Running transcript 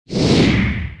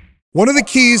One of the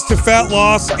keys to fat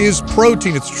loss is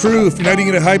protein. It's true. If you're not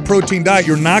eating a high-protein diet,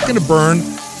 you're not going to burn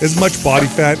as much body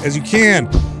fat as you can.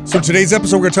 So in today's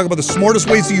episode, we're going to talk about the smartest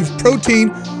ways to use protein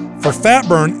for fat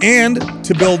burn and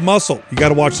to build muscle. You got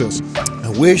to watch this.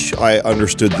 I wish I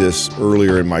understood this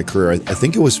earlier in my career. I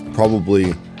think it was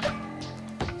probably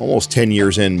almost 10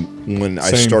 years in when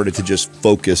I started to just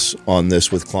focus on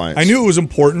this with clients. I knew it was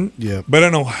important, Yeah. but I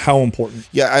don't know how important.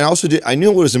 Yeah, I also did. I knew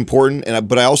it was important,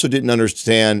 but I also didn't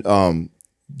understand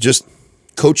just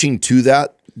coaching to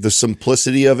that, the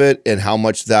simplicity of it, and how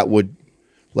much that would,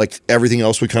 like everything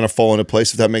else, would kind of fall into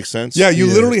place. If that makes sense. Yeah, you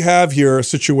literally have here a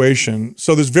situation.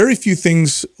 So there's very few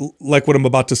things like what I'm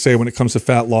about to say when it comes to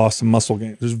fat loss and muscle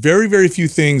gain. There's very, very few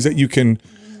things that you can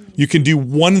do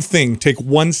one thing, take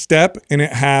one step, and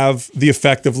it have the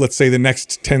effect of, let's say, the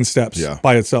next 10 steps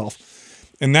by itself.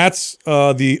 And that's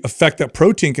the effect that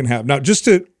protein can have. Now, just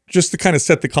to kind of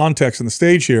set the context and the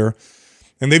stage here,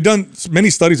 and they've done many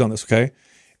studies on this, okay?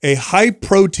 A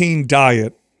high-protein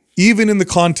diet, even in the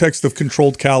context of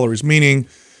controlled calories, meaning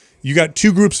you got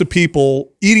two groups of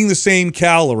people eating the same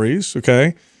calories,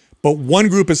 okay? But one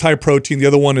group is high protein, the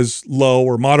other one is low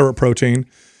or moderate protein.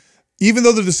 Even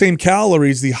though they're the same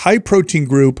calories, the high protein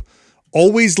group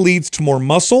always leads to more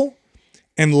muscle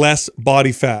and less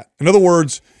body fat. In other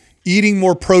words, eating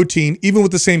more protein, even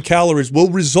with the same calories,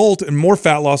 will result in more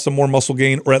fat loss and more muscle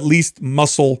gain, or at least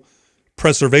muscle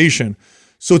preservation.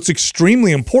 So it's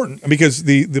extremely important, because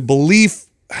the belief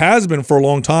has been for a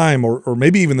long time, or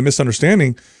maybe even the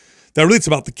misunderstanding, that really it's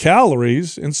about the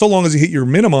calories. And so long as you hit your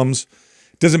minimums,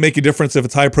 doesn't make a difference if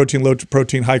it's high protein, low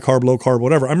protein, high carb, low carb,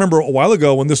 whatever. I remember a while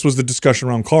ago when this was the discussion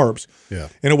around carbs. Yeah.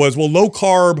 And it was, well, low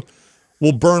carb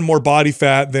will burn more body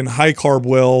fat than high carb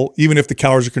will, even if the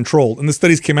calories are controlled. And the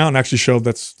studies came out and actually showed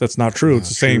that's not true. It's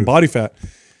the same body fat.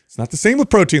 It's not the same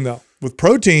with protein, though. With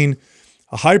protein,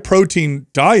 a high protein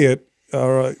diet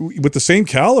with the same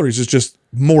calories is just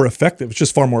more effective. It's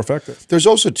just far more effective. There's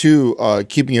also too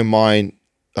keeping in mind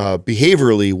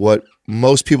behaviorally what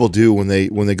most people do when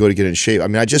they go to get in shape. I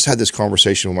mean, I just had this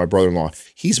conversation with my brother-in-law.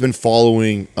 He's been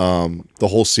following the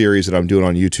whole series that I'm doing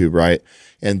on YouTube, right?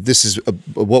 And this is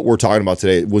what we're talking about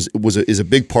today. Is a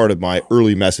big part of my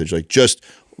early message. Like, just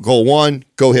goal one,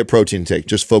 go hit protein intake.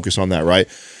 Just focus on that, right?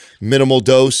 Minimal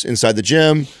dose inside the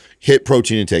gym. Hit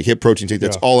protein intake. Hit protein intake.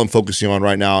 That's all I'm focusing on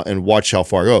right now, and watch how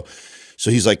far I go.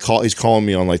 So he's like, he's calling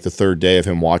me on like the third day of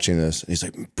him watching this. And he's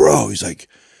like, bro, he's like,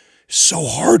 so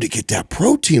hard to get that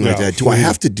protein like that. Do I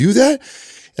have to do that?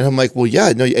 And I'm like, well,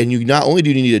 yeah, no. And you not only do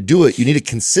you need to do it, you need to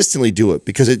consistently do it,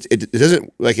 because it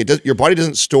doesn't, like, it does, your body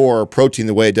doesn't store protein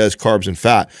the way it does carbs and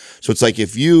fat. So it's like,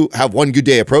 if you have one good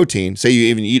day of protein, say you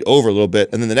even eat over a little bit,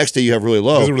 and then the next day you have really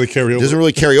low, Doesn't really carry over. It doesn't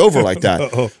really carry over like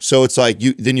that. So it's like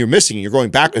then you're missing. You're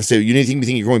going back, and say you need to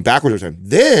think you're going backwards every time.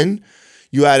 Then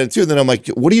you add it too. And then I'm like,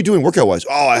 what are you doing workout wise?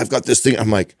 Oh, I've got this thing.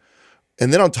 I'm like,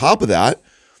 and then on top of that,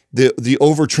 the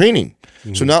overtraining.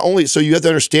 So not only, so you have to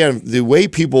understand the way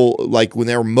people, like, when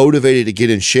they're motivated to get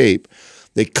in shape,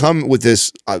 they come with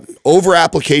this over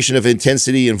application of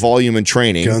intensity and volume and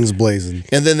training, guns blazing,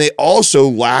 and then they also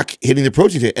lack hitting the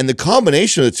protein. And the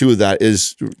combination of the two of that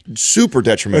is super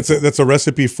detrimental. That's a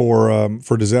recipe for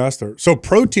disaster. So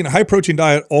protein, high protein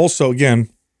diet also, again,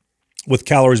 with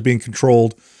calories being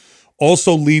controlled,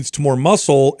 also leads to more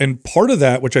muscle. And part of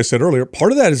that, which I said earlier,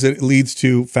 part of that is that it leads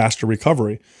to faster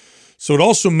recovery. So it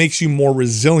also makes you more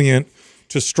resilient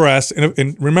to stress.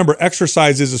 And remember,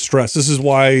 exercise is a stress. This is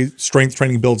why strength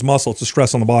training builds muscle. It's a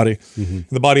stress on the body. And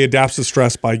the body adapts to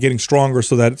stress by getting stronger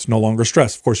so that it's no longer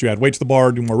stress. Of course, you add weight to the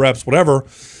bar, do more reps, whatever.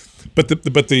 But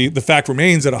the fact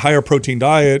remains that a higher protein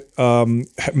diet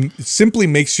simply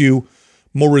makes you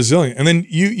more resilient. And then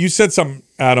you said something,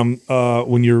 Adam,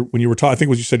 when you were talking, I think it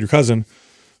was you said your cousin,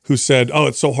 who said, oh,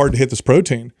 it's so hard to hit this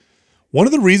protein. One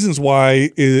of the reasons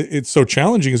why it's so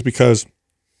challenging is because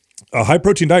a high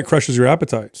protein diet crushes your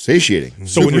appetite. Satiating.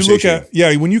 So when you look at,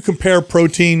 when you compare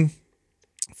protein,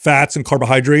 fats, and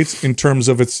carbohydrates in terms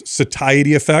of its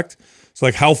satiety effect, so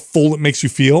like how full it makes you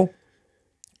feel,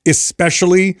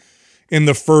 especially in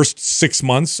the first 6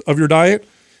 months of your diet,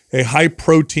 a high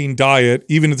protein diet,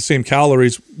 even at the same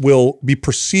calories, will be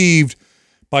perceived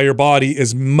by your body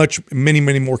as many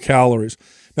more calories.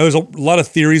 Now, there's a lot of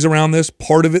theories around this.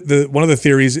 Part of it, one of the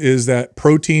theories is that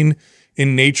protein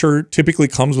in nature typically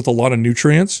comes with a lot of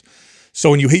nutrients. So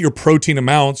when you hit your protein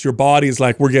amounts, your body is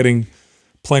like, we're getting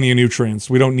plenty of nutrients.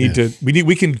 We don't need to,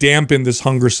 we can dampen this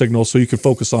hunger signal so you can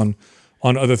focus on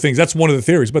other things. That's one of the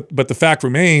theories. But the fact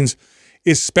remains,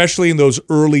 especially in those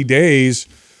early days,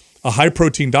 a high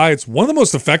protein diet's one of the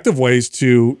most effective ways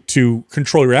to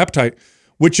control your appetite,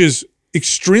 which is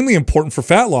extremely important for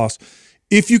fat loss.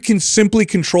 if you can simply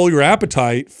control your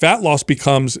appetite, fat loss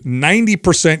becomes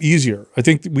 90% easier. I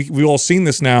think we've all seen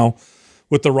this now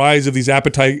with the rise of these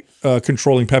appetite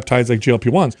controlling peptides like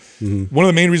GLP-1s. One of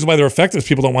the main reasons why they're effective is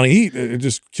people don't want to eat. It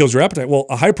just kills your appetite. Well,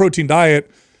 a high protein diet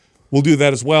will do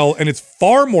that as well. And it's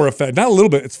far more effective, not a little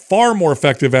bit, it's far more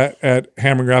effective at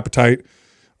hammering your appetite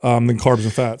than carbs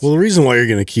and fats. Well, the reason why you're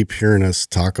going to keep hearing us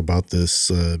talk about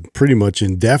this pretty much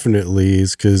indefinitely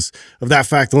is because of that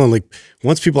fact alone. Like,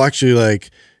 once people actually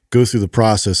like go through the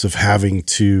process of having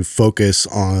to focus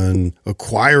on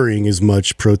acquiring as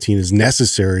much protein as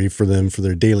necessary for them for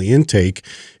their daily intake,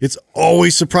 it's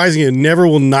always surprising. It never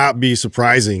will not be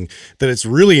surprising that it's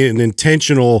really an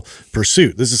intentional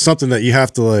pursuit. This is something that you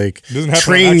have to like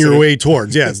train your way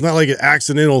towards. Yeah, it's not like an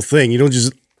accidental thing. You don't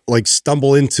just like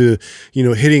stumble into, you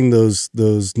know, hitting those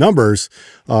numbers.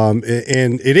 And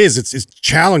it's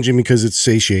challenging because it's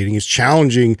satiating. It's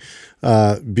challenging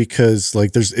because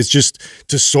like it's just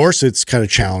to source, it's kind of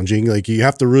challenging. Like you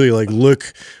have to really like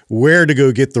look where to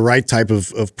go get the right type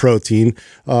of protein.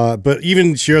 But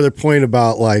even to your other point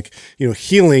about like, you know,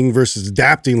 healing versus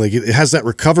adapting, like it has that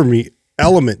recovery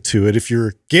element to it. If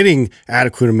you're getting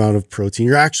adequate amount of protein,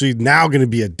 you're actually now going to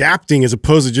be adapting as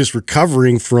opposed to just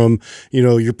recovering from, you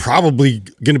know, you're probably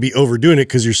going to be overdoing it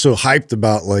because you're so hyped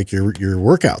about like your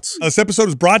workouts. This episode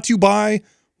is brought to you by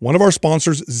one of our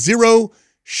sponsors, Zero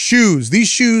Shoes. These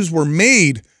shoes were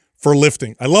made for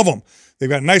lifting. I love them. They've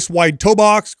got a nice wide toe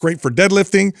box, great for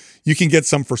deadlifting. You can get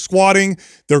some for squatting.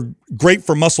 They're great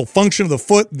for muscle function of the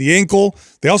foot, the ankle.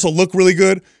 They also look really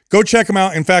good. Go check them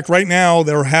out. In fact, right now,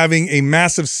 they're having a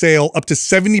massive sale up to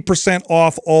 70%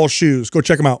 off all shoes. Go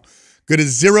check them out. Go to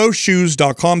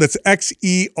zeroshoes.com. That's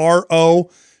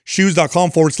XERO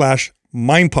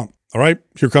shoes.com/mind pump. All right,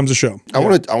 here comes the show. I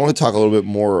want to talk a little bit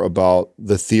more about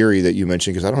the theory that you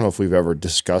mentioned, because I don't know if we've ever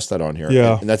discussed that on here.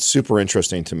 Yeah. And that's super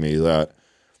interesting to me. That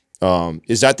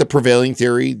is that the prevailing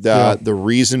theory, that the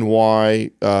reason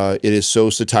why it is so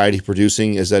satiety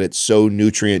producing is that it's so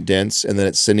nutrient dense, and then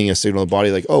it's sending a signal to the body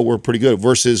like, oh, we're pretty good,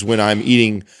 versus when I'm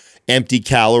eating empty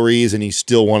calories and you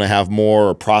still want to have more,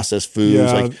 or processed foods.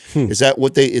 Yeah. Like, is that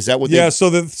what they? Yeah. So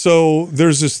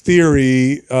there's this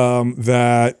theory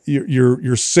that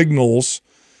your signals,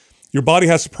 your body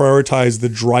has to prioritize the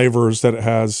drivers that it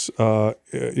has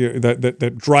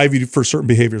that drive you for certain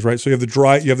behaviors, right? So you have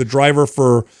the driver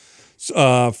for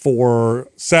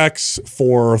sex,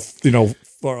 for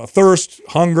thirst,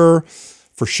 hunger,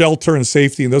 for shelter and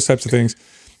safety, and those types of things.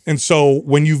 And so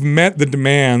when you've met the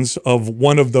demands of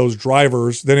one of those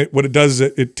drivers, then what it does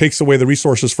is it takes away the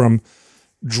resources from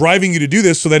driving you to do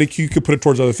this so that you could put it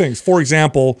towards other things. For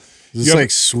example, this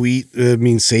like sweet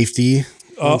means safety.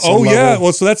 Oh yeah,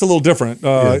 well, so that's a little different.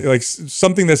 Like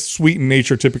something that's sweet in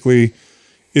nature typically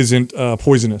isn't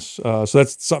poisonous. So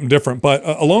that's something different. But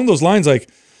along those lines, like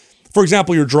for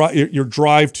example, your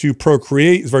drive to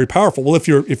procreate is very powerful. Well, if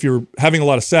you're having a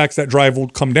lot of sex, that drive will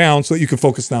come down so that you can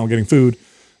focus now on getting food.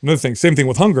 Another thing, same thing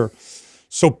with hunger.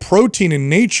 So protein in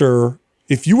nature,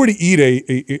 if you were to eat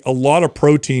a lot of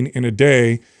protein in a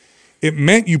day, it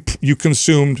meant you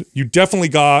definitely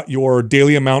got your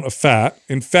daily amount of fat,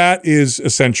 and fat is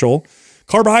essential.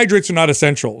 Carbohydrates are not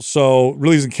essential, so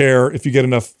really doesn't care if you get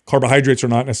enough carbohydrates or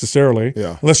not necessarily,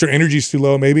 unless your energy is too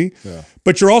low maybe. Yeah.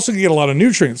 But you're also gonna get a lot of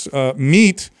nutrients.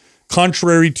 Meat,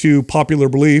 contrary to popular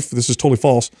belief, this is totally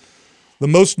false, the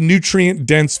most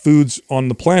nutrient-dense foods on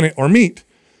the planet are meat.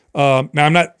 Now,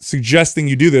 I'm not suggesting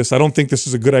you do this. I don't think this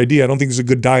is a good idea. I don't think this is a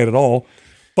good diet at all.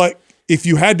 But if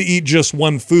you had to eat just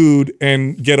one food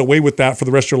and get away with that for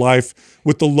the rest of your life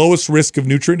with the lowest risk of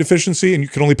nutrient deficiency, and you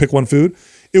can only pick one food,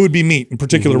 it would be meat, in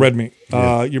particular red meat.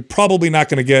 You're probably not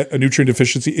going to get a nutrient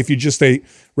deficiency if you just ate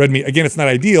red meat. Again, it's not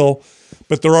ideal,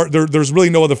 but there's really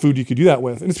no other food you could do that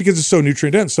with. And it's because it's so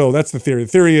nutrient dense. So that's the theory.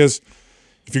 The theory is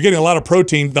if you're getting a lot of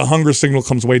protein, the hunger signal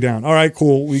comes way down. All right,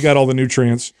 cool. We got all the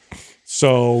nutrients.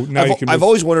 So now I've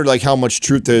always wondered like how much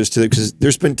truth there is to it, because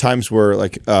there's been times where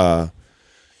like where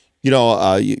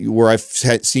I've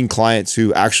seen clients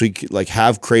who actually like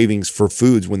have cravings for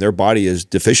foods when their body is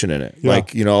deficient in it. Yeah.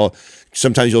 Like,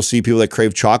 sometimes you'll see people that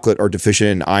crave chocolate are deficient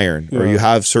in iron, or you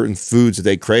have certain foods that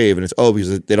they crave and it's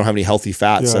because they don't have any healthy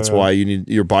fats. That's why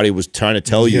your body was trying to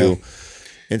tell you.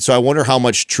 And so I wonder how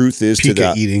much truth is to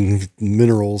that. Eating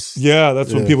minerals. Yeah,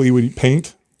 that's when people would eat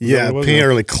paint. Yeah, paint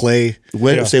or like clay.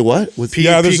 Say what? With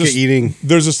there's this eating.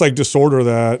 There's this like disorder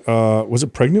that was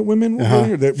it pregnant women?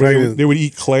 They would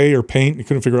eat clay or paint and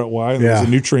couldn't figure out why. And there was a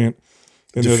nutrient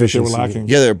in there that they were lacking.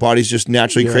 Yeah, their body's just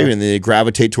naturally craving, and they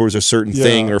gravitate towards a certain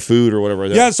thing or food or whatever.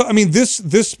 Yeah. So I mean, this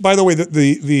by the way,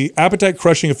 the appetite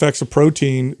crushing effects of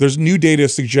protein. There's new data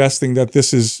suggesting that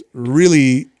this is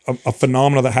really a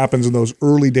phenomena that happens in those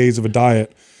early days of a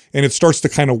diet, and it starts to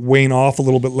kind of wane off a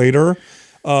little bit later.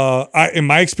 In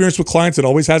my experience with clients, it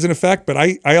always has an effect, but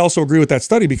I also agree with that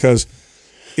study because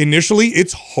initially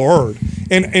it's hard.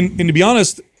 And to be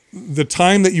honest, the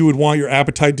time that you would want your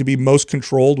appetite to be most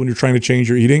controlled when you're trying to change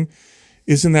your eating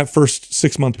is in that first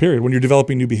 6-month period when you're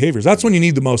developing new behaviors. That's when you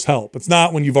need the most help. It's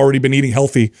not when you've already been eating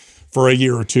healthy for a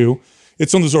year or two.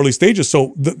 It's on those early stages.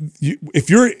 So if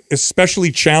you're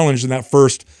especially challenged in that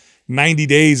first 90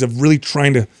 days of really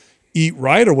trying to eat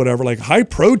right or whatever, like high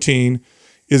protein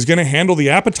is going to handle the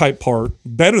appetite part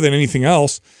better than anything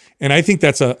else. And I think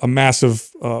that's a massive,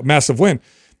 massive win.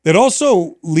 It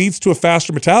also leads to a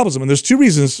faster metabolism. And there's 2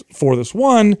 reasons for this.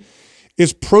 One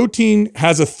is protein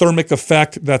has a thermic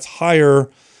effect that's higher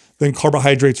than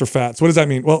carbohydrates or fats. What does that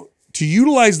mean? Well, to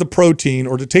utilize the protein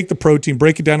or to take the protein,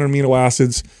 break it down into amino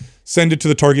acids, send it to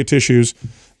the target tissues,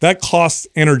 that costs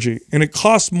energy. And it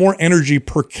costs more energy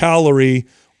per calorie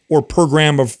or per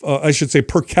gram of, I should say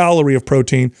per calorie of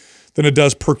protein than it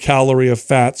does per calorie of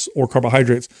fats or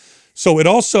carbohydrates. So it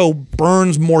also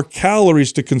burns more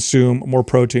calories to consume more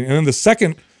protein. And then the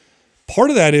second part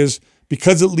of that is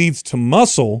because it leads to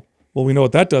muscle, well, we know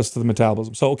what that does to the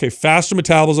metabolism. So, okay, faster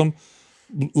metabolism,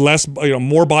 less,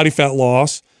 more body fat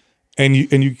loss, and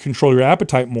you control your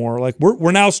appetite more. Like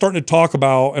we're now starting to talk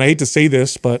about, and I hate to say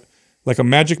this, but like a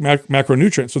magic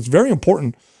macronutrient. So it's a very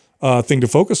important thing to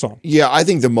focus on. Yeah, I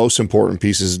think the most important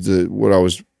piece is what I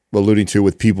was alluding to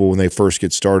with people when they first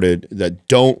get started that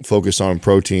don't focus on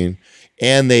protein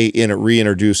and they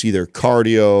reintroduce either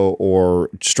cardio or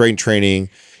strength training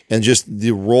and just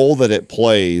the role that it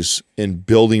plays in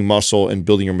building muscle and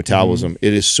building your metabolism.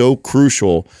 It is so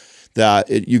crucial that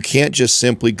you can't just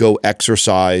simply go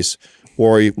exercise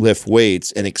or lift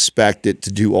weights and expect it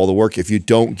to do all the work. If you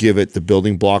don't give it the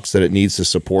building blocks that it needs to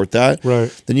support that,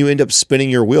 then you end up spinning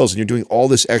your wheels and you're doing all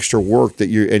this extra work that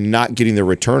and not getting the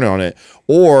return on it.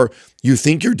 Or you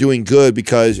think you're doing good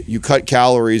because you cut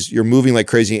calories, you're moving like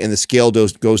crazy, and the scale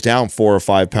goes down 4 or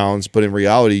 5 pounds, but in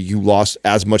reality, you lost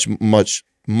as much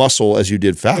muscle as you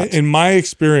did fat. In my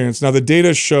experience, now the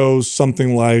data shows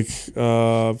something like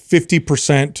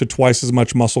 50% to twice as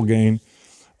much muscle gain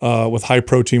with high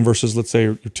protein versus, let's say,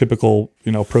 your typical,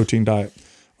 protein diet.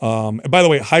 And by the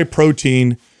way, high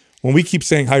protein, when we keep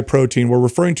saying high protein, we're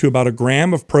referring to about 1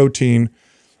 gram of protein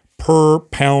per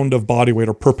pound of body weight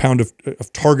or per pound of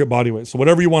target body weight. So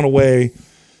whatever you want to weigh,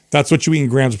 that's what you eat in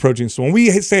grams of protein. So when we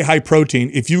say high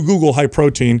protein, if you Google high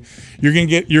protein, you're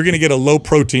gonna get a low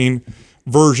protein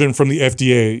version from the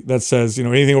FDA that says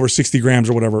anything over 60 grams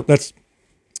or whatever. That's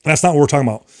not what we're talking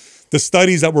about. The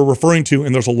studies that we're referring to,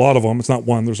 and there's a lot of them. It's not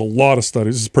one. There's a lot of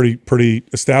studies. It's pretty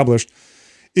established.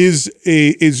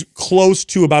 Is close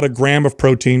to about 1 gram of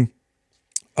protein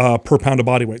per pound of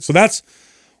body weight. So that's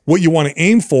what you want to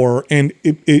aim for, and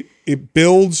it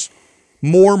builds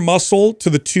more muscle to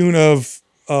the tune of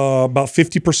about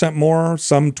 50% more,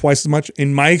 some twice as much.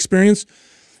 In my experience,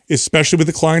 especially with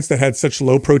the clients that had such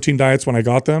low protein diets when I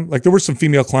got them, like there were some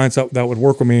female clients that would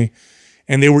work with me,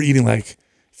 and they were eating like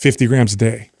 50 grams a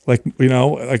day, like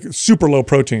super low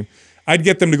protein. I'd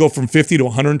get them to go from 50 to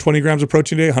 120 grams of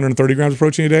protein a day, 130 grams of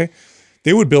protein a day.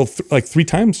 They would build like 3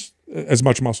 times as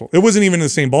much muscle. It wasn't even in the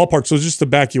same ballpark. So just to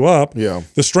back you up,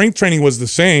 the strength training was the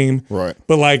same, right?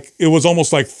 But like it was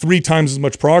almost like 3 times as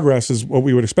much progress as what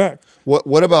we would expect.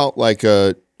 What about like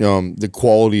the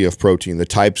quality of protein, the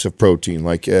types of protein?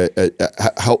 Like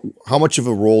how much of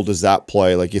a role does that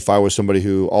play? Like if I was somebody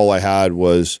who all I had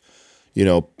was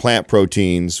plant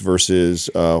proteins versus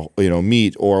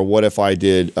meat, or what if I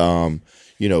did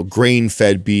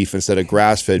grain-fed beef instead of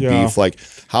grass-fed beef? Like,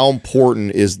 how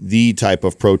important is the type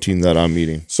of protein that I'm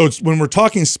eating? So when we're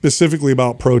talking specifically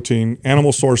about protein,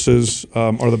 animal sources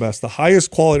are the best. The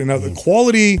highest quality. Now, the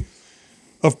quality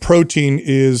of protein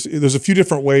there's a few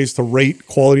different ways to rate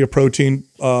quality of protein,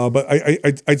 but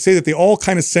I'd say that they all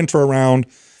kind of center around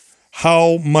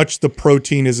how much the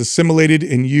protein is assimilated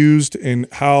and used, and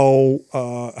how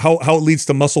it leads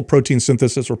to muscle protein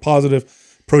synthesis or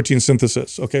positive protein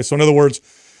synthesis. Okay, so in other words,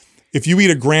 if you eat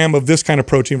 1 gram of this kind of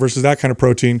protein versus that kind of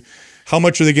protein, how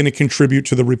much are they going to contribute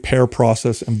to the repair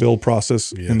process and build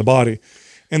process in the body?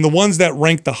 And the ones that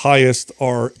rank the highest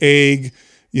are egg,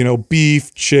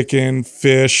 beef, chicken,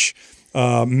 fish,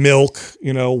 milk.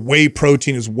 Whey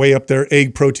protein is way up there.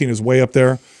 Egg protein is way up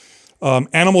there.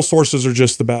 Animal sources are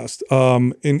just the best.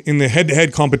 In the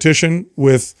head-to-head competition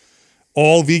with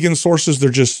all vegan sources, they're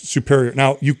just superior.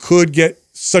 Now, you could get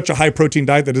such a high protein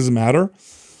diet that doesn't matter.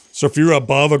 So if you're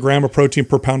above 1 gram of protein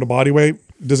per pound of body weight,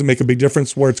 it doesn't make a big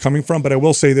difference where it's coming from. But I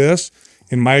will say this,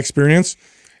 in my experience,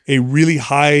 a really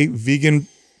high vegan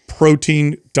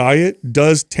protein diet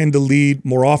does tend to lead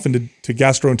more often to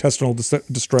gastrointestinal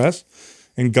distress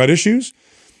and gut issues,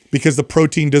 because the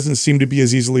protein doesn't seem to be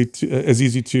as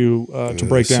easy to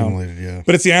break down. Yeah.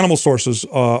 But it's the animal sources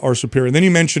are superior. And then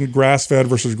you mentioned grass-fed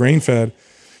versus grain-fed.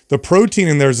 The protein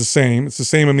in there is the same. It's the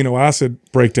same amino acid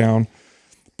breakdown,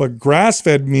 but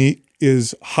grass-fed meat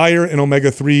is higher in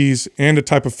omega-3s and a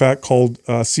type of fat called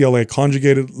CLA,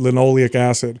 conjugated linoleic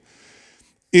acid.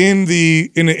 In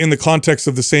the context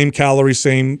of the same calorie,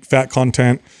 same fat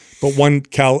content, but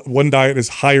one diet is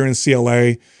higher in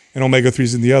CLA and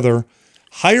omega-3s than the other.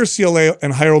 Higher CLA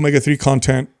and higher omega-3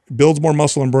 content builds more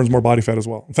muscle and burns more body fat as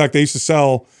well. In fact, they used to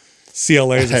sell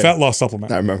CLA as a fat loss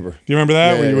supplement. I remember. Do you remember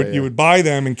that? Yeah, Where you would buy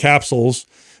them in capsules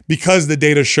because the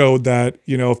data showed that,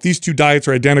 you know, if these two diets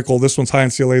are identical, this one's high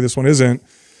in CLA, this one isn't,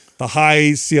 the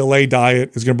high CLA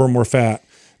diet is going to burn more fat.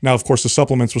 Now, of course, the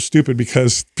supplements were stupid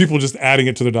because people were just adding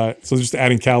it to their diet. So just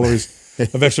adding calories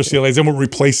of extra CLAs. They weren't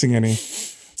replacing any.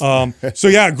 So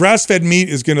yeah, grass-fed meat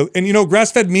is going to, and you know,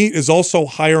 grass-fed meat is also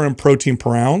higher in protein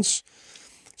per ounce.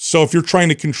 So if you're trying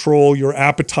to control your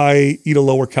appetite, eat a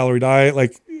lower calorie diet,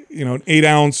 like, you know, an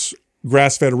 8-ounce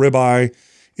grass-fed ribeye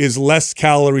is less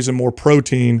calories and more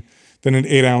protein than an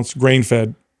 8-ounce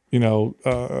grain-fed, you know,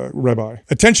 ribeye.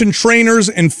 Attention trainers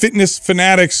and fitness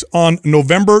fanatics, on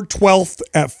November 12th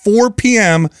at 4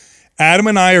 p.m., Adam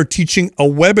and I are teaching a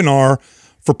webinar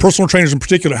for personal trainers in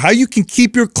particular, how you can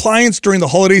keep your clients during the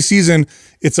holiday season.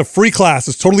 It's a free class.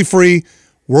 It's totally free.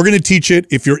 We're going to teach it.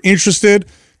 If you're interested,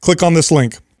 click on this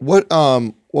link. What's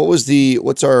our,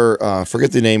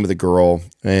 forget the name of the girl,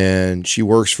 and she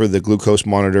works for the glucose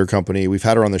monitor company. We've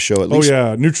had her on the show at least. Oh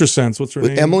yeah, NutriSense. What's her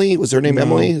name? Emily? Was her name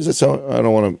Emily? Is it so? I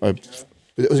don't want to,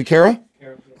 was it Kara?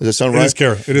 Does that sound right? It is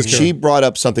Kara. It is Kara. She brought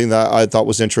up something that I thought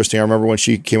was interesting. I remember when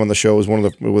she came on the show, it was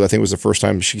I think it was the first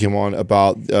time she came on,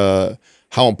 about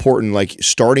how important like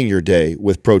starting your day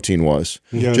with protein was.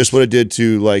 Yes. Just what it did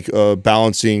to like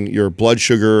balancing your blood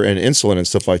sugar and insulin and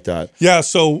stuff like that. Yeah,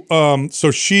 so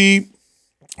she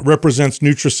represents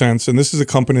NutriSense, and this is a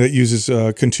company that uses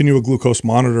continual glucose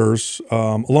monitors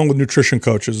along with nutrition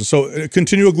coaches. And so a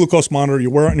continual glucose monitor, you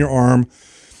wear it on your arm.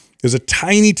 There's a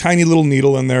tiny, tiny little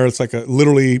needle in there. It's like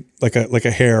literally like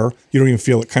a hair. You don't even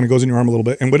feel it. Kind of goes in your arm a little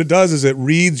bit. And what it does is it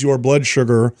reads your blood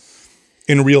sugar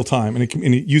in real time, and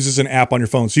it uses an app on your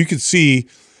phone. So you could see,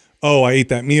 oh, I ate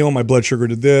that meal, my blood sugar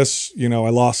did this, you know, I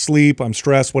lost sleep, I'm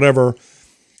stressed, whatever,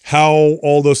 how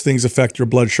all those things affect your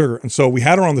blood sugar. And so we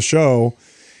had her on the show,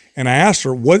 and I asked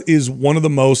her, what is one of the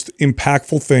most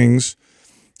impactful things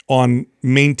on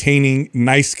maintaining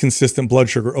nice, consistent blood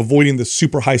sugar, avoiding the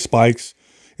super high spikes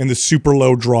and the super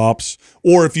low drops,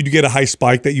 or if you do get a high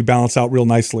spike, that you balance out real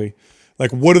nicely?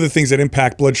 Like, what are the things that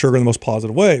impact blood sugar in the most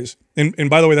positive ways? And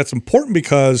by the way, that's important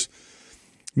because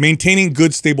maintaining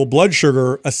good, stable blood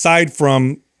sugar, aside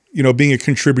from, you know, being a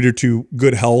contributor to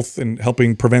good health and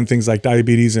helping prevent things like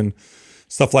diabetes and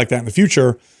stuff like that in the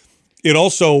future, it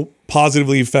also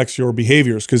positively affects your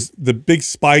behaviors, because the big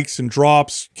spikes and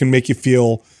drops can make you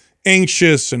feel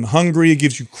anxious and hungry. It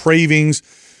gives you cravings.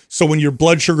 So when your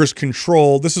blood sugar is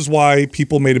controlled, this is why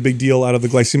people made a big deal out of the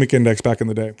glycemic index back in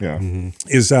the day. Yeah.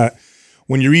 Is that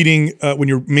when you're eating, when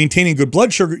you're maintaining good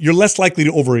blood sugar, you're less likely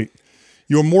to overeat.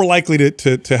 You're more likely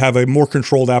to have a more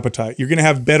controlled appetite. You're going to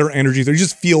have better energy. You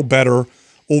just feel better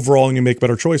overall, and you make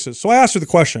better choices. So I asked her the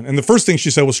question, and the first thing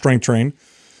she said was strength train.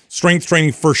 Strength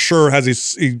training for sure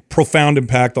has a profound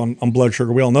impact on blood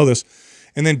sugar. We all know this.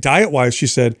 And then diet-wise, she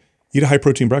said, eat a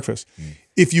high-protein breakfast.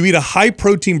 If you eat a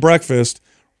high-protein breakfast,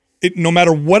 no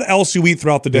matter what else you eat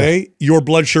throughout the day, your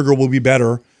blood sugar will be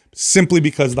better simply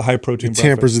because of the high-protein breakfast.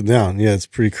 Tampers it down. Yeah, it's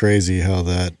pretty crazy how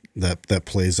that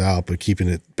plays out, but keeping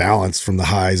it balanced from the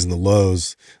highs and the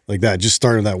lows like that, just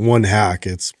starting that one hack,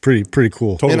 it's pretty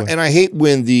cool. Totally. And I hate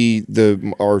when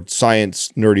our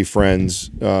science nerdy friends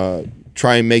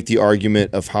try and make the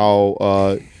argument of how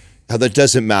that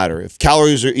doesn't matter. If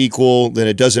calories are equal, then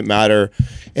it doesn't matter.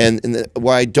 And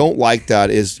why I don't like that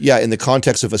is, yeah, in the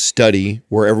context of a study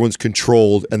where everyone's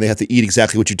controlled and they have to eat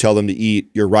exactly what you tell them to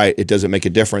eat, you're right, it doesn't make a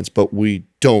difference. But we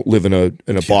don't live in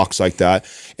a box like that.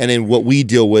 And then what we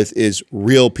deal with is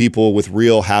real people with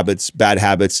real habits, bad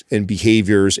habits, and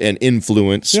behaviors and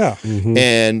influence. Yeah.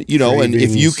 And, you know, and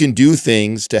if you can do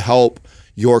things to help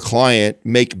your client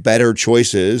make better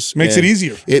choices, makes it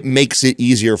easier. It makes it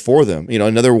easier for them. You know,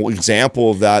 another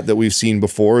example of that we've seen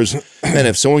before is, man,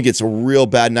 if someone gets a real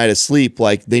bad night of sleep,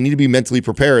 like they need to be mentally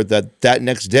prepared that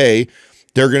next day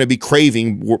they're going to be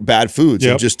craving bad foods,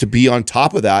 and just to be on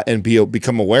top of that and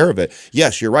become aware of it.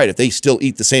 Yes, you're right. If they still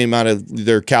eat the same amount of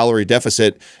their calorie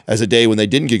deficit as a day when they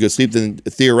didn't get good sleep, then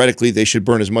theoretically they should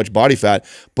burn as much body fat.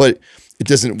 But it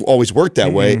doesn't always work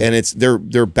that way, and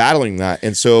they're battling that.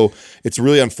 And so it's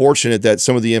really unfortunate that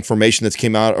some of the information that's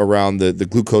came out around the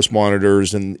glucose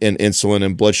monitors and insulin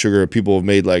and blood sugar, people have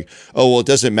made like, oh, well, it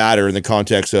doesn't matter in the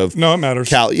context of no, it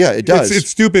matters. Yeah, it does. It's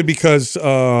stupid because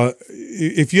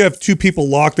if you have two people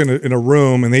locked in a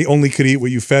room and they only could eat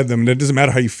what you fed them, it doesn't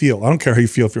matter how you feel. I don't care how you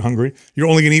feel if you're hungry. You're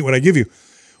only going to eat what I give you.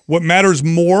 What matters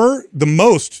the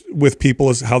most with people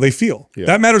is how they feel. Yeah.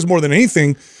 That matters more than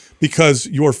anything, because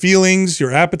your feelings,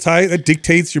 your appetite, that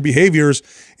dictates your behaviors,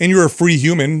 and you're a free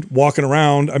human walking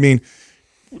around. I mean,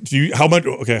 how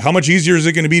much easier is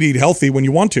it going to be to eat healthy when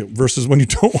you want to versus when you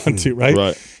don't want to, right?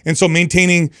 Right. And so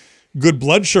maintaining good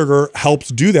blood sugar helps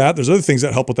do that. There's other things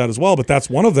that help with that as well, but that's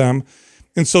one of them.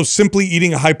 And so simply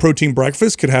eating a high protein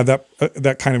breakfast could have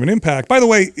that kind of an impact. By the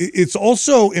way, it's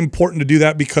also important to do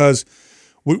that because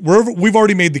we've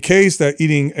already made the case that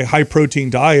eating a high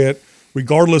protein diet,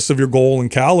 regardless of your goal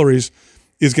and calories,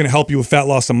 is going to help you with fat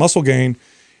loss and muscle gain.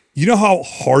 You know how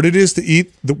hard it is to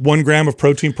eat the 1 gram of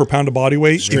protein per pound of body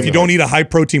weight if you don't eat a high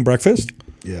protein breakfast?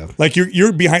 Yeah. Like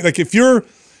you're behind, like if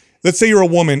let's say you're a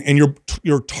woman and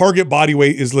your target body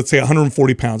weight is, let's say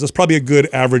 140 pounds. That's probably a good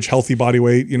average healthy body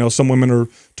weight. You know, some women are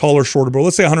taller, shorter, but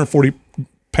let's say 140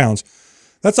 pounds.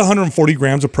 That's 140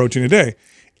 grams of protein a day.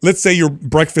 Let's say your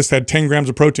breakfast had 10 grams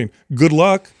of protein. Good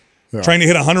luck. Yeah. Trying to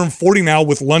hit 140 now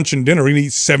with lunch and dinner. You're gonna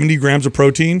eat 70 grams of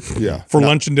protein for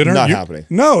lunch and dinner. Not happening.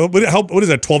 No, but what is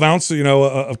that? 12 ounces,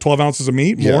 of 12 ounces of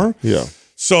meat, more? Yeah.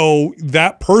 So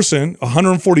that person,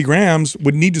 140 grams,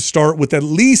 would need to start with at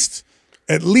least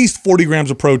 40 grams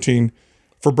of protein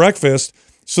for breakfast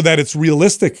so that it's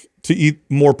realistic to eat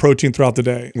more protein throughout the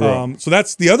day. Right. So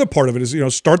that's the other part of it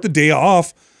is, start the day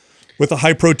off with a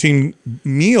high protein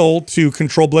meal to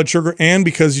control blood sugar, and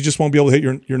because you just won't be able to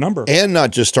hit your number. And not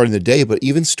just starting the day, but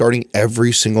even starting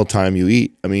every single time you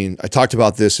eat. I mean, I talked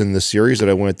about this in the series that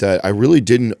I went, that I really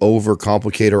didn't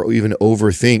overcomplicate or even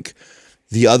overthink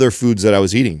the other foods that I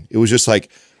was eating. It was just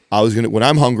like, when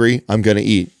I'm hungry, I'm going to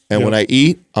eat. And when I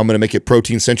eat, I'm going to make it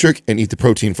protein centric and eat the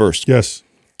protein first. Yes.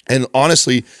 And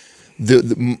honestly,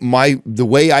 the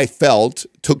way I felt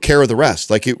took care of the rest.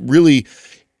 Like it really,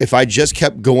 if I just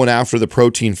kept going after the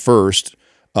protein first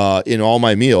in all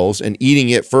my meals and eating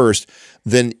it first,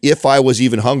 then if I was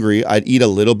even hungry, I'd eat a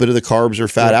little bit of the carbs or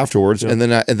fat afterwards, and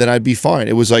then I'd be fine.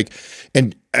 It was like,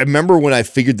 and I remember when I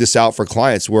figured this out for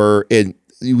clients, where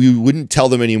we wouldn't tell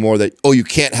them anymore that, oh, you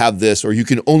can't have this or you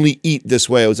can only eat this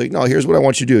way. I was like, no, here's what I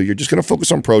want you to do. You're just going to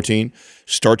focus on protein,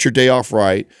 start your day off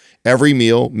right. Every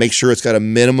meal, make sure it's got a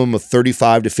minimum of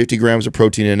 35 to 50 grams of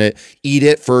protein in it. Eat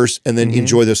it first and then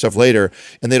enjoy the stuff later.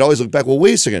 And they'd always look back, well,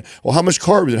 wait a second. Well, how much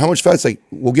carbs and how much fat? It's like,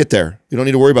 we'll get there. You don't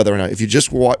need to worry about that right now. If you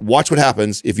just watch what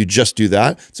happens, if you just do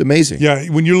that, it's amazing. Yeah,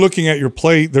 when you're looking at your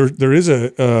plate, there is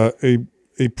a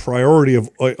priority of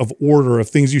order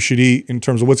of things you should eat in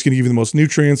terms of what's going to give you the most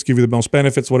nutrients, give you the most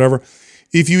benefits, whatever.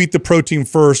 If you eat the protein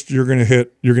first, you're going to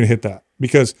hit that,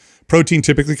 because protein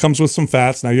typically comes with some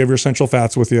fats. Now you have your essential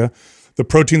fats with you. The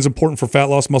protein's important for fat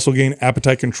loss, muscle gain,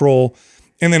 appetite control.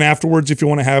 And then afterwards, if you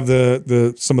want to have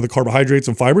some of the carbohydrates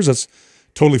and fibers, that's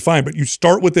totally fine. But you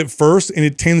start with it first, and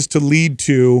it tends to lead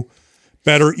to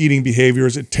better eating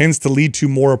behaviors. It tends to lead to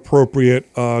more appropriate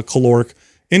caloric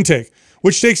intake,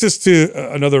 which takes us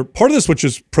to another part of this, which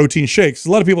is protein shakes.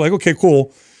 A lot of people are like, okay,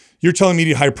 cool. You're telling me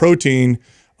to eat high protein.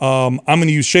 I'm going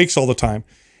to use shakes all the time.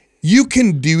 You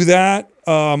can do that,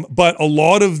 but a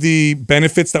lot of the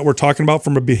benefits that we're talking about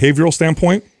from a behavioral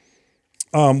standpoint,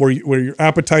 where your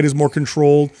appetite is more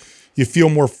controlled, you feel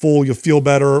more full, you feel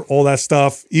better, all that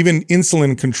stuff, even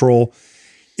insulin control,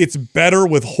 it's better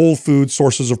with whole food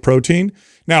sources of protein.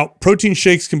 Now, protein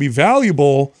shakes can be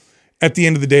valuable at the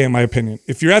end of the day, in my opinion.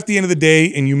 If you're at the end of the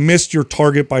day and you missed your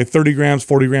target by 30 grams,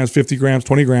 40 grams, 50 grams,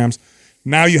 20 grams,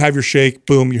 now you have your shake,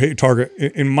 boom, you hit your target.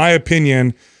 In my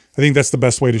opinion, I think that's the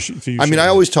best way to use it. I mean, I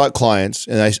always taught clients,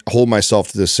 and I hold myself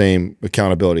to the same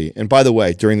accountability. And by the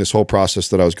way, during this whole process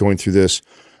that I was going through this,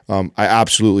 I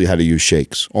absolutely had to use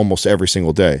shakes almost every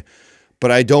single day. But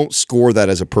I don't score that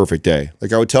as a perfect day.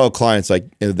 Like I would tell clients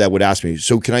that would ask me,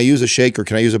 so can I use a shake or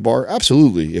can I use a bar?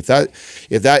 Absolutely. If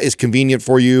that is convenient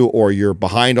for you or you're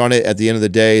behind on it at the end of the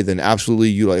day, then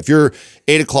absolutely if you're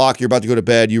 8 o'clock, you're about to go to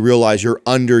bed, you realize you're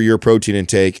under your protein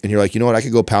intake and you're like, you know what, I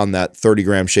could go pound that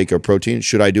 30-gram shake of protein.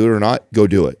 Should I do it or not? Go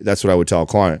do it. That's what I would tell a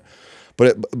client.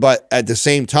 But at the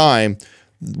same time,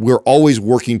 we're always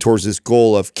working towards this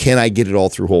goal of, can I get it all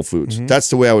through Whole Foods?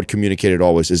 That's the way I would communicate it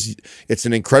always. Is it's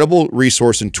an incredible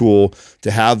resource and tool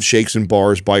to have shakes and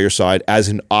bars by your side as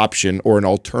an option or an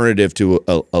alternative to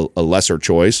a lesser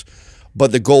choice.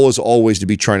 But the goal is always to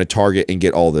be trying to target and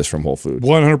get all this from Whole Foods.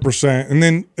 100%. And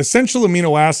then essential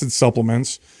amino acid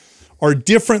supplements are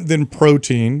different than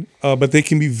protein, but they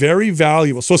can be very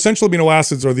valuable. So essential amino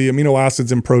acids are the amino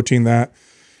acids in protein that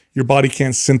your body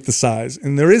can't synthesize.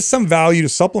 And there is some value to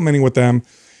supplementing with them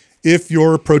if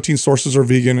your protein sources are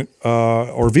vegan,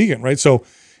 right? So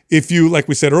if you, like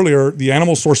we said earlier, the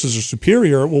animal sources are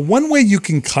superior, well, one way you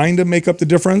can kind of make up the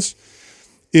difference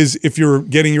is if you're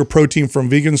getting your protein from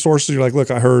vegan sources, you're like, look,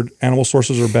 I heard animal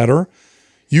sources are better.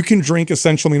 You can drink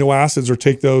essential amino acids or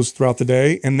take those throughout the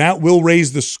day, and that will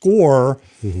raise the score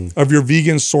of your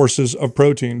vegan sources of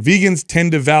protein. Vegans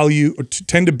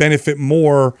tend to benefit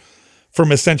more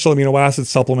from essential amino acid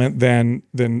supplement than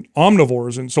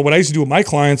omnivores. And so what I used to do with my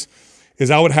clients is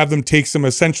I would have them take some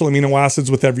essential amino acids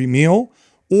with every meal,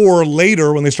 or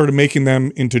later when they started making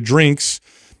them into drinks,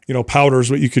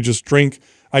 powders, what you could just drink,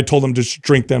 I told them to just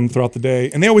drink them throughout the day.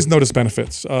 And they always notice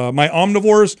benefits. My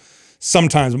omnivores,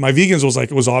 sometimes, but my vegans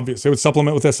it was obvious. They would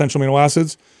supplement with essential amino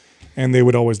acids and they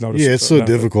would always notice. Yeah, it's so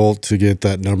difficult to get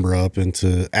that number up and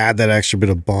to add that extra bit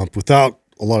of bump without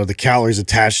a lot of the calories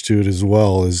attached to it as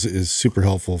well is super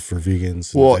helpful for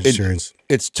vegans and vegetarians.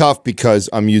 It's tough because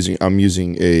I'm using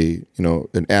a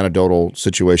an anecdotal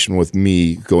situation with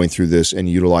me going through this and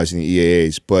utilizing the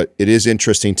EAAs, but it is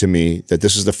interesting to me that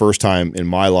this is the first time in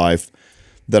my life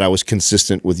that I was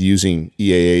consistent with using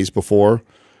EAAs before,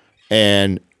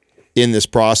 and in this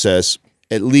process,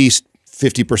 at least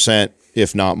 50%,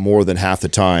 if not more than half the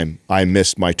time, I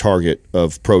missed my target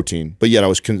of protein. But yet I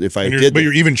was, but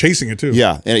you're even chasing it too.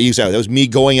 Yeah, and exactly. That was me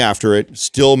going after it,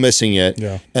 still missing it.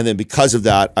 Yeah. And then because of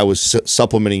that, I was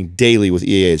supplementing daily with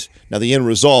EAAs. Now the end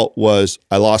result was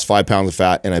I lost 5 pounds of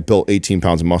fat and I built 18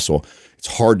 pounds of muscle.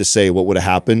 It's hard to say what would have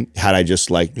happened had I just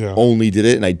only did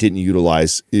it and I didn't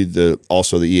utilize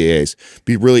also the EAAs.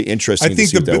 Be really interesting. I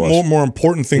think the more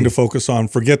important thing to focus on,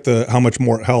 forget how much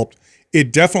more it helped.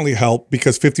 It definitely helped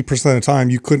because 50% of the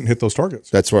time you couldn't hit those targets.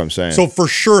 That's what I'm saying. So for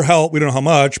sure help. We don't know how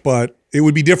much, but it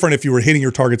would be different if you were hitting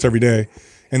your targets every day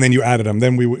and then you added them.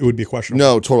 Then it would be questionable.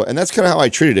 No, totally. And that's kind of how I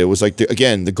treated it. It was like,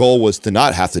 again, the goal was to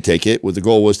not have to take it. The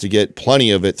goal was to get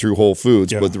plenty of it through Whole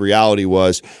Foods. Yeah. But the reality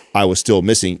was I was still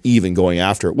missing even going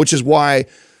after it, which is why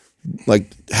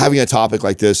like having a topic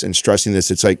like this and stressing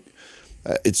this, it's like,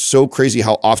 it's so crazy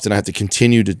how often I have to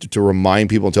continue to remind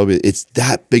people and tell people it's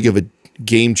that big of a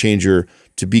game changer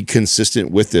to be consistent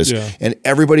with this. Yeah. And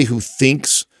everybody who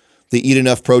thinks they eat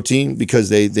enough protein because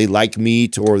they like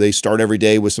meat or they start every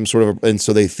day with some sort of, and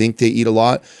so they think they eat a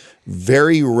lot.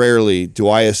 Very rarely do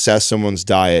I assess someone's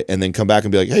diet and then come back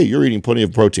and be like, hey, you're eating plenty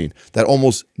of protein. That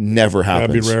almost never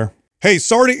happens. That'd be rare. Hey,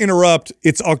 sorry to interrupt.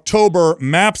 It's October.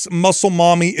 MAPS Muscle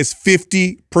Mommy is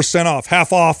 50% off,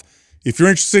 half off. If you're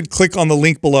interested, click on the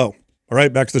link below. All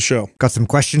right, back to the show. Got some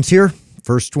questions here.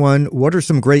 First one, what are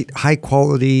some great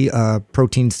high-quality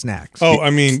protein snacks? Oh, I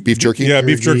mean... Beef jerky? Yeah,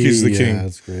 beef jerky is the king. Yeah,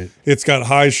 that's great. It's got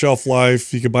high shelf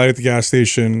life. You can buy it at the gas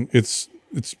station. It's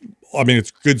a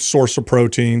good source of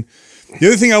protein. The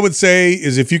other thing I would say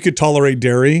is if you could tolerate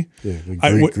dairy... Yeah,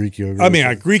 like Greek yogurt. I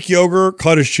mean, Greek yogurt,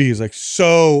 cottage cheese.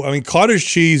 Cottage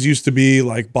cheese used to be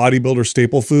like bodybuilder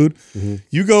staple food. Mm-hmm.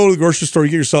 You go to the grocery store, you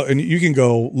get yourself... And you can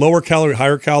go lower calorie,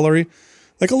 higher calorie...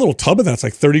 Like a little tub of that's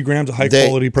like 30 grams of high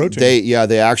quality protein.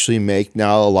 They actually make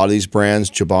now a lot of these brands,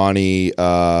 Chobani,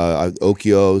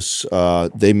 Okios,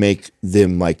 they make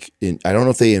them like, I don't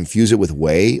know if they infuse it with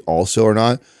whey also or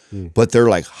not, but they're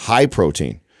like high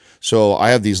protein. So I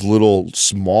have these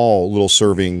small little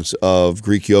servings of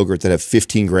Greek yogurt that have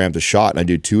 15 grams a shot, and I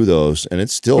do 2 of those, and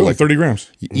it's still like 30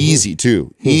 grams. Easy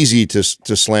too, easy to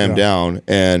slam down.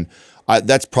 And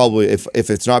that's probably, if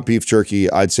it's not beef jerky,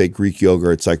 I'd say Greek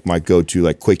yogurt. It's like my go-to,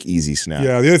 like quick, easy snack.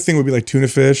 Yeah, the other thing would be like tuna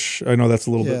fish. I know that's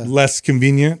a little bit less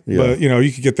convenient, but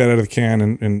you could get that out of the can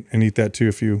and eat that too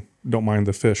if you don't mind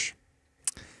the fish.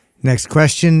 Next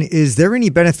question, is there any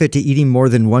benefit to eating more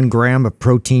than 1 gram of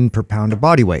protein per pound of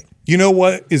body weight? You know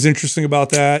what is interesting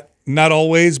about that? Not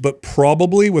always, but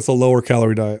probably with a lower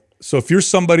calorie diet. So if you're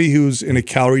somebody who's in a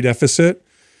calorie deficit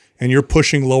and you're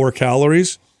pushing lower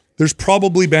calories, there's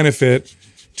probably benefit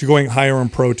to going higher in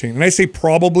protein. And I say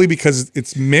probably because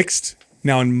it's mixed.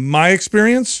 Now, in my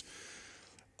experience,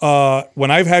 when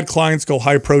I've had clients go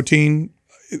high protein,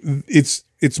 it's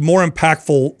more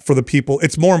impactful for the people.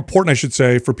 It's more important, I should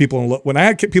say, for people. When I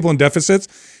had people in deficits,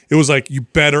 it was like, you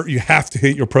have to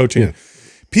hit your protein. Yeah.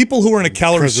 People who are in a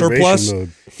calorie surplus,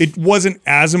 it wasn't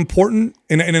as important.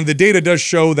 And the data does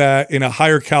show that in a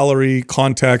higher calorie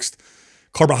context,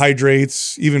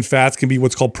 carbohydrates, even fats can be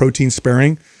what's called protein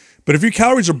sparing. But if your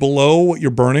calories are below what you're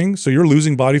burning, so you're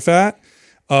losing body fat,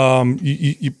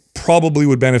 you probably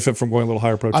would benefit from going a little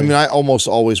higher protein. I mean, I almost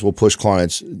always will push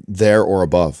clients there or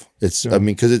above. It's, I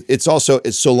mean, because it's also,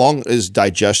 it's so long as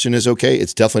digestion is okay,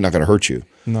 it's definitely not going to hurt you.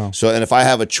 No. So, and if I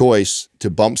have a choice to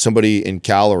bump somebody in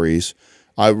calories,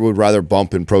 I would rather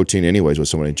bump in protein anyways with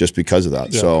somebody just because of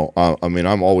that. Yeah. So, I mean,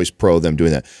 I'm always pro them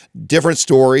doing that. Different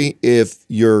story if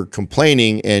you're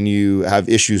complaining and you have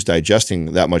issues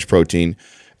digesting that much protein.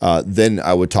 Then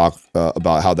I would talk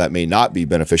about how that may not be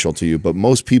beneficial to you, but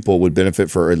most people would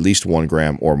benefit for at least 1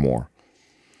 gram or more.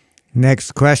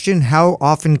 Next question: how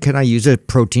often can I use a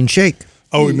protein shake?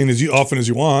 Oh, I mean, as often as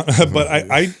you want. But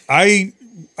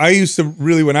I used to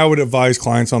really, when I would advise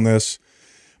clients on this,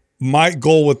 my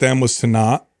goal with them was to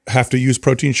not have to use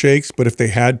protein shakes, but if they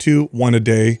had to, 1 a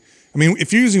day. I mean,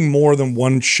 if you're using more than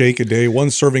 1 shake a day,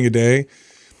 1 serving a day,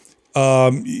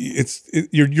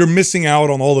 you're missing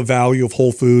out on all the value of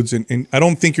whole foods, and I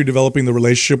don't think you're developing the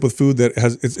relationship with food that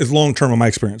has it's long term in my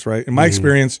experience, right? In my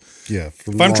experience,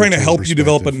 if I'm trying to help you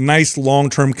develop a nice long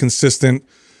term consistent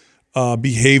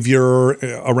behavior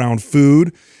around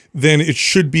food, then it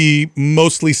should be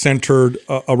mostly centered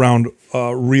around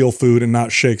real food and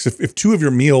not shakes. If 2 of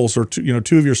your meals or 2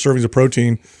 of your servings of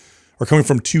protein are coming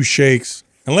from 2 shakes,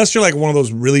 unless you're like one of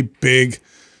those really big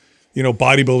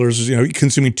bodybuilders,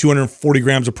 consuming 240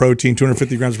 grams of protein,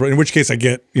 250 grams of protein, in which case I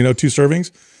get, 2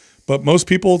 servings. But most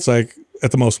people, it's like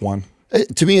at the most 1.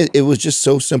 To me, it was just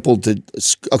so simple to,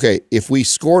 okay, if we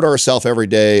scored ourselves every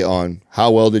day on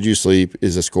how well did you sleep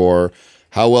is a score,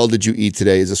 how well did you eat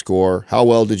today is a score, how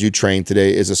well did you train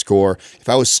today is a score. If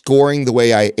I was scoring the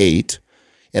way I ate,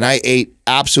 and I ate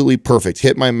absolutely perfect,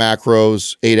 hit my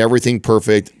macros, ate everything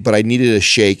perfect, but I needed a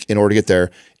shake in order to get there,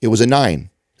 it was a 9.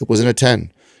 It wasn't a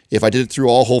 10. If I did it through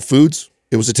all whole foods,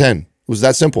 it was a 10. It was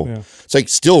that simple. Yeah. It's like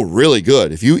still really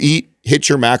good. If you eat, hit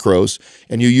your macros,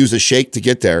 and you use a shake to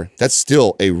get there, that's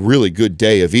still a really good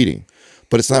day of eating.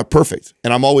 But it's not perfect.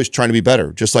 And I'm always trying to be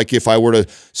better. Just like if I were to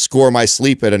score my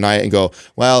sleep at a night and go,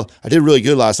 well, I did really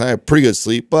good last night. I had pretty good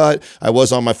sleep, but I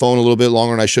was on my phone a little bit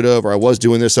longer than I should have, or I was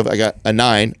doing this stuff. I got a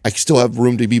 9. I still have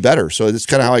room to be better. So that's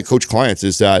kind of how I coach clients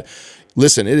is that,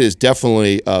 listen, it is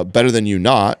definitely better than you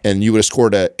not, and you would have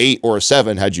scored a 8 or a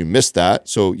 7 had you missed that.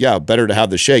 So yeah, better to have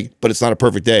the shake, but it's not a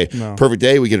perfect day. No. Perfect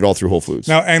day, we get it all through Whole Foods.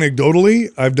 Now, anecdotally,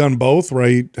 I've done both, where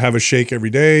I have a shake every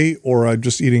day, or I'm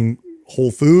just eating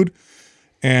whole food.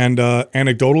 And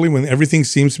anecdotally, when everything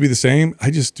seems to be the same, I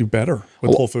just do better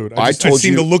with whole food. I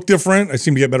seem to look different. I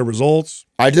seem to get better results.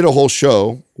 I did a whole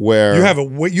show where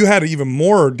you had even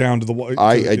more down to the.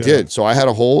 I did. So I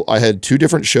had 2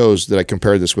 different shows that I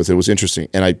compared this with. It was interesting,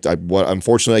 and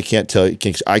unfortunately I can't tell you.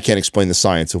 I can't explain the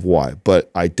science of why, but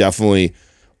I definitely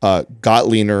got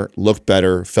leaner, looked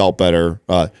better, felt better,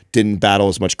 didn't battle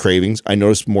as much cravings. I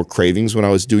noticed more cravings when I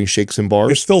was doing shakes and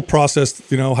bars. It's still processed,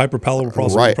 hyperpalatable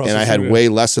processed. Right, and I had way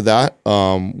less of that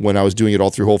when I was doing it all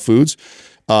through Whole Foods.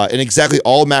 And exactly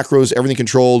all macros, everything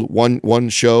controlled. One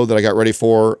show that I got ready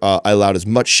for, I allowed as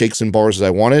much shakes and bars as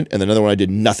I wanted, and then another one I did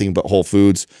nothing but Whole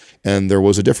Foods, and there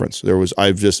was a difference.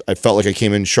 I felt like I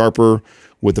came in sharper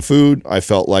with the food. I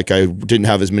felt like I didn't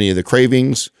have as many of the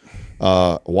cravings.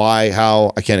 Why,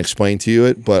 how, I can't explain to you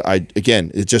it, but again,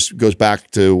 it just goes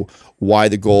back to why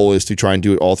the goal is to try and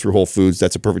do it all through Whole Foods.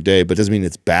 That's a perfect day, but it doesn't mean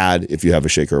it's bad if you have a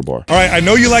shake or a bar. All right, I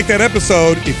know you liked that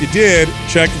episode. If you did,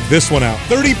 check this one out.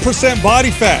 30%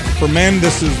 body fat. For men,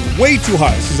 this is way too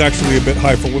high. This is actually a bit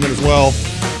high for women as well.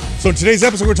 So in today's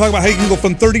episode, we're talking about how you can go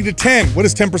from 30 to 10. What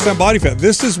is 10% body fat?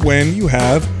 This is when you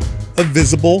have a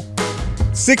visible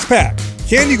six-pack.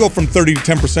 Can you go from 30 to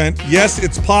 10%? Yes,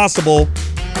 it's possible,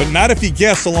 but not if you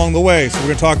guess along the way. So we're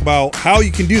going to talk about how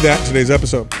you can do that in today's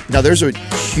episode. Now, there's a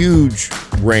huge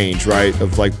range, right,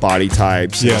 of like body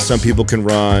types. Yes. Some people can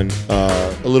run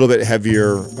a little bit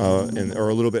heavier or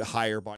a little bit higher body.